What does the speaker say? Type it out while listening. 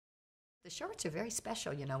The shorts are very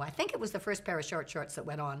special, you know. I think it was the first pair of shorts that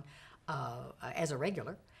went on as a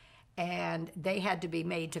regular, and they had to be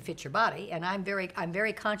made to fit your body. And I'm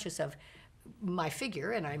very conscious of my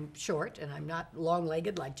figure, and I'm short, and I'm not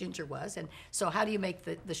long-legged like Ginger was. And so, how do you make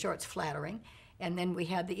the shorts flattering? And then we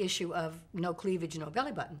had the issue of no cleavage, no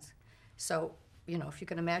belly buttons. So, you know, if you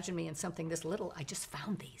can imagine me in something this little, I just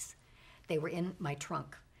found these. They were in my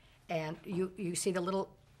trunk, and you see the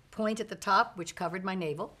little point at the top, which covered my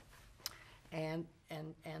navel. And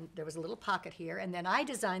there was a little pocket here, and then I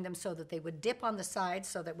designed them so that they would dip on the sides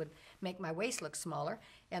so that would make my waist look smaller,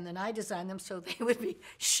 and then I designed them so they would be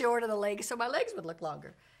short of the legs so my legs would look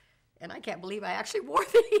longer. And I can't believe I actually wore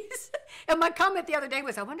these. And my comment the other day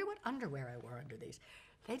was, I wonder what underwear I wore under these.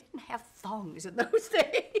 They didn't have thongs in those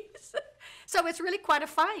days. So it's really quite a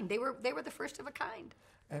find. They were the first of a kind.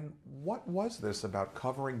 And what was this about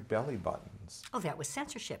covering belly buttons? Oh, that was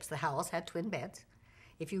censorships. The Howells had twin beds.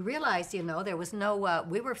 If you realize, you know, there was no,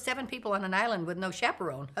 we were 7 people on an island with no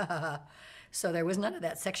chaperone. So there was none of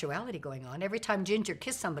that sexuality going on. Every time Ginger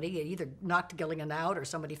kissed somebody, it either knocked Gilligan out or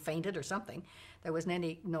somebody fainted or something. There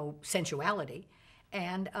wasn't no sensuality.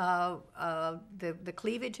 And the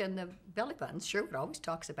cleavage and the belly buttons, Sherwood always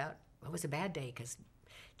talks about, well, it was a bad day because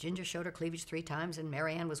Ginger showed her cleavage 3 times and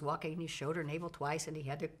Marianne was walking and he showed her navel twice and he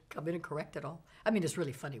had to come in and correct it all. I mean, it's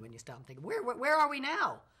really funny when you stop and think, where are we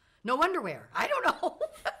now? No underwear. I don't know.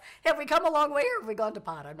 Have we come a long way or have we gone to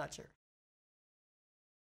pot? I'm not sure.